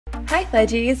Hi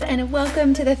Fudgies, and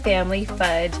welcome to the family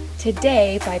Fudge.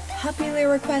 Today, by popular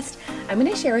request, I'm going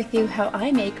to share with you how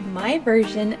I make my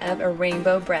version of a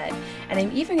rainbow bread, and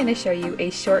I'm even going to show you a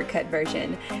shortcut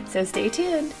version, so stay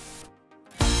tuned.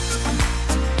 But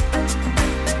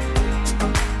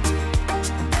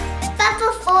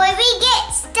before we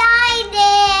get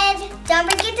started, don't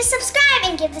forget to subscribe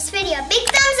and give this video a big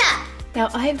thumbs up. Now,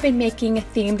 I've been making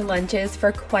themed lunches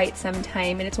for quite some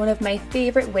time, and it's one of my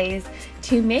favorite ways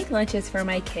to make lunches for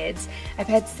my kids. I've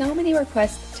had so many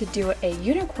requests to do a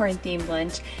unicorn themed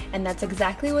lunch, and that's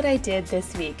exactly what I did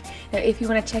this week. Now, if you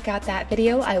want to check out that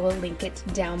video, I will link it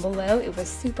down below. It was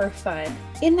super fun.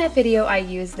 In that video, I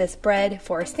used this bread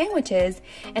for sandwiches,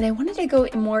 and I wanted to go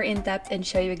more in depth and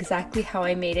show you exactly how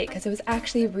I made it because it was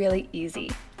actually really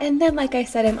easy. And then, like I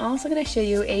said, I'm also going to show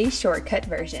you a shortcut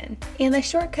version. And the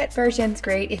shortcut version's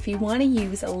great if you want to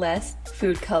use less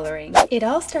food coloring. It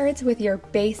all starts with your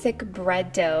basic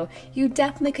bread dough. You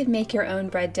definitely could make your own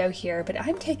bread dough here, but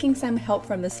I'm taking some help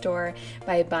from the store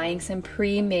by buying some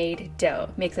pre-made dough.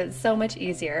 Makes it so much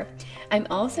easier. I'm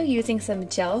also using some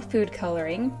gel food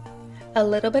coloring, a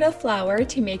little bit of flour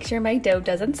to make sure my dough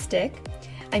doesn't stick.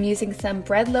 I'm using some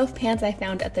bread loaf pans I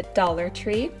found at the Dollar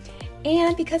Tree.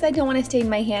 And because I don't want to stain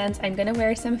my hands, I'm going to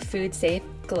wear some food-safe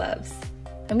gloves.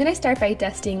 I'm going to start by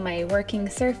dusting my working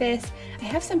surface. I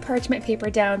have some parchment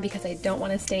paper down because I don't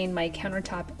want to stain my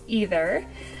countertop either.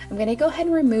 I'm going to go ahead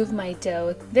and remove my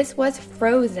dough. This was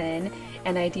frozen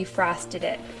and I defrosted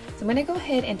it. So I'm going to go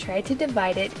ahead and try to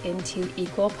divide it into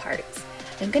equal parts.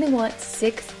 I'm going to want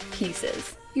 6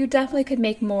 pieces. You definitely could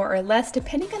make more or less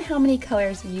depending on how many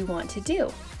colors you want to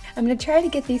do. I'm going to try to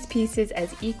get these pieces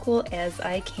as equal as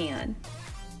I can.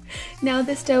 Now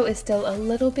this dough is still a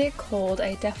little bit cold.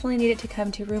 I definitely need it to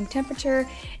come to room temperature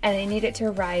and I need it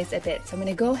to rise a bit. So I'm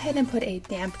going to go ahead and put a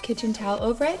damp kitchen towel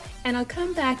over it and I'll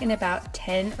come back in about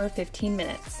 10 or 15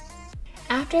 minutes.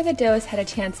 After the dough has had a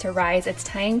chance to rise, it's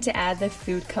time to add the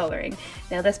food coloring.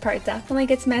 Now this part definitely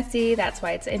gets messy. That's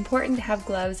why it's important to have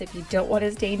gloves if you don't want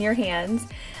to stain your hands.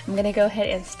 I'm going to go ahead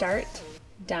and start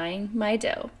dyeing my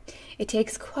dough. It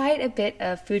takes quite a bit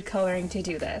of food coloring to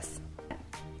do this.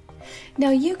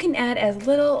 Now you can add as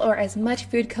little or as much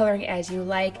food coloring as you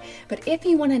like, but if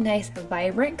you want a nice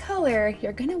vibrant color,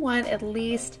 you're going to want at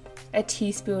least a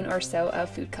teaspoon or so of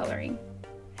food coloring.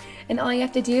 And all you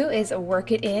have to do is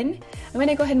work it in. I'm going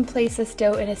to go ahead and place this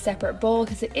dough in a separate bowl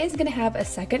because it is going to have a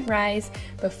second rise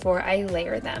before I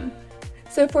layer them.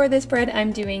 So for this bread,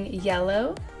 I'm doing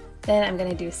yellow, then I'm going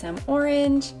to do some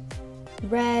orange,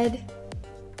 red,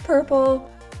 purple,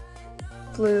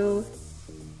 blue,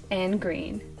 and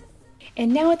green.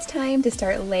 And now it's time to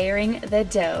start layering the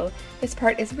dough. This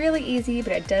part is really easy,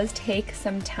 but it does take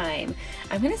some time.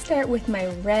 I'm going to start with my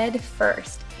red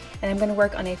first, and I'm going to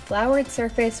work on a floured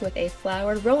surface with a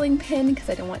floured rolling pin because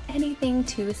I don't want anything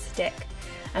to stick.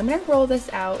 I'm going to roll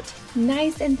this out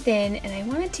nice and thin, and I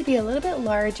want it to be a little bit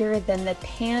larger than the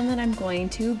pan that I'm going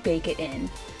to bake it in.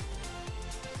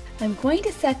 I'm going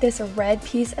to set this red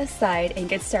piece aside and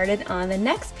get started on the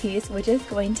next piece, which is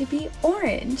going to be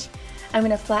orange. I'm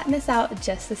going to flatten this out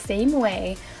just the same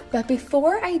way, but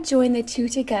before I join the two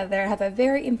together, I have a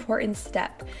very important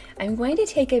step. I'm going to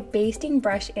take a basting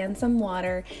brush and some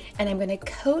water, and I'm going to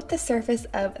coat the surface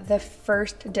of the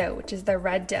first dough, which is the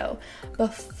red dough,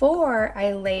 before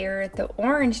I layer the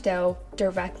orange dough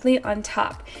directly on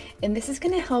top. And this is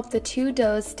going to help the two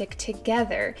doughs stick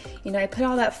together. You know, I put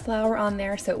all that flour on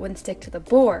there so it wouldn't stick to the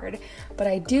board, but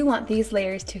I do want these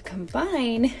layers to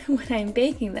combine when I'm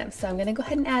baking them. So I'm going to go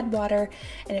ahead and add water,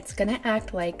 and it's going to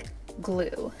act like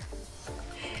glue.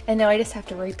 And now I just have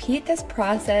to repeat this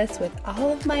process with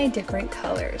all of my different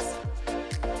colors.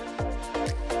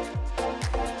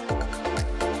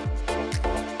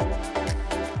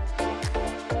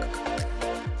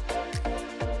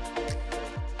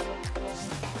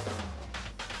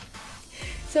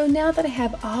 So now that I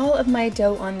have all of my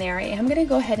dough on there, I am going to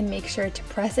go ahead and make sure to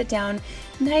press it down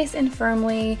nice and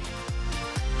firmly.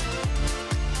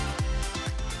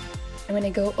 I'm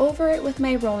going to go over it with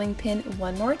my rolling pin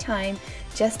one more time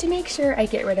just to make sure I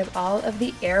get rid of all of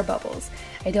the air bubbles.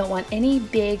 I don't want any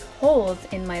big holes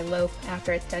in my loaf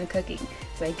after it's done cooking,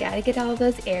 so I gotta get all of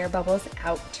those air bubbles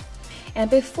out. And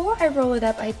before I roll it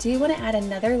up, I do want to add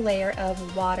another layer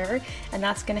of water, and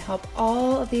that's going to help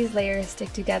all of these layers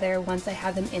stick together once I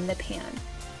have them in the pan.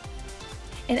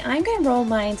 And I'm going to roll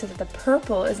mine so that the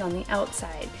purple is on the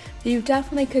outside, but you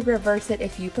definitely could reverse it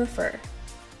if you prefer.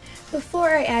 Before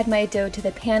I add my dough to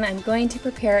the pan, I'm going to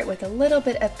prepare it with a little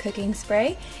bit of cooking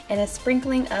spray and a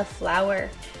sprinkling of flour.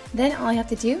 Then all I have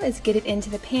to do is get it into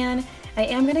the pan. I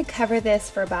am going to cover this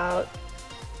for about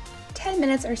 10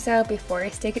 minutes or so before I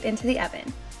stick it into the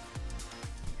oven.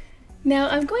 Now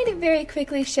I'm going to very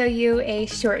quickly show you a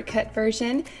shortcut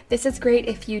version. This is great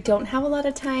if you don't have a lot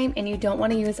of time and you don't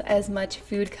want to use as much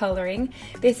food coloring.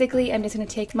 Basically, I'm just going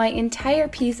to take my entire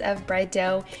piece of bread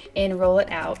dough and roll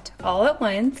it out all at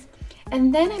once.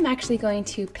 And then I'm actually going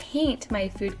to paint my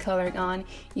food coloring on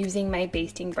using my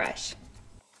basting brush.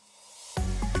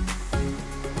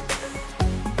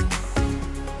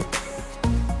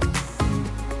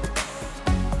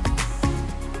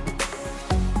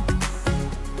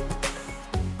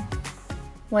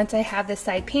 Once I have this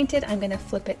side painted, I'm going to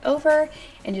flip it over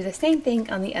and do the same thing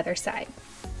on the other side.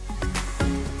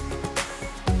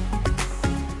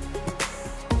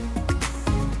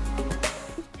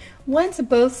 Once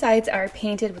both sides are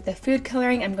painted with the food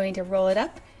coloring, I'm going to roll it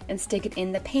up and stick it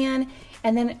in the pan,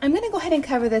 and then I'm going to go ahead and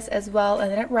cover this as well and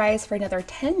let it rise for another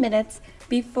 10 minutes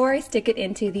before I stick it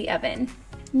into the oven.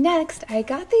 Next, I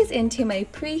got these into my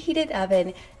preheated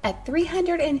oven at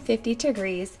 350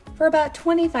 degrees for about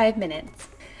 25 minutes.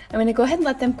 I'm going to go ahead and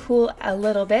let them cool a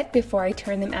little bit before I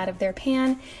turn them out of their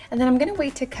pan, and then I'm going to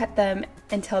wait to cut them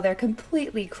until they're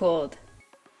completely cooled.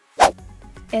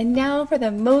 And now for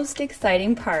the most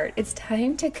exciting part, it's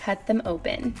time to cut them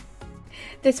open.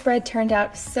 This bread turned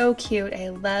out so cute. I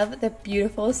love the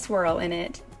beautiful swirl in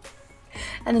it.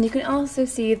 And then you can also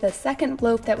see the second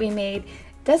loaf that we made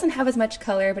doesn't have as much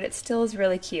color, but it still is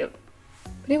really cute.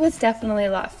 But it was definitely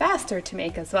a lot faster to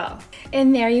make as well.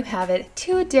 And there you have it,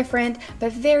 2 different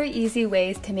but very easy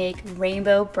ways to make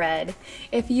rainbow bread.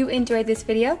 If you enjoyed this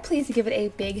video, please give it a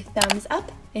big thumbs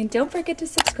up and don't forget to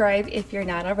subscribe if you're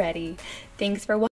not already. Thanks for watching.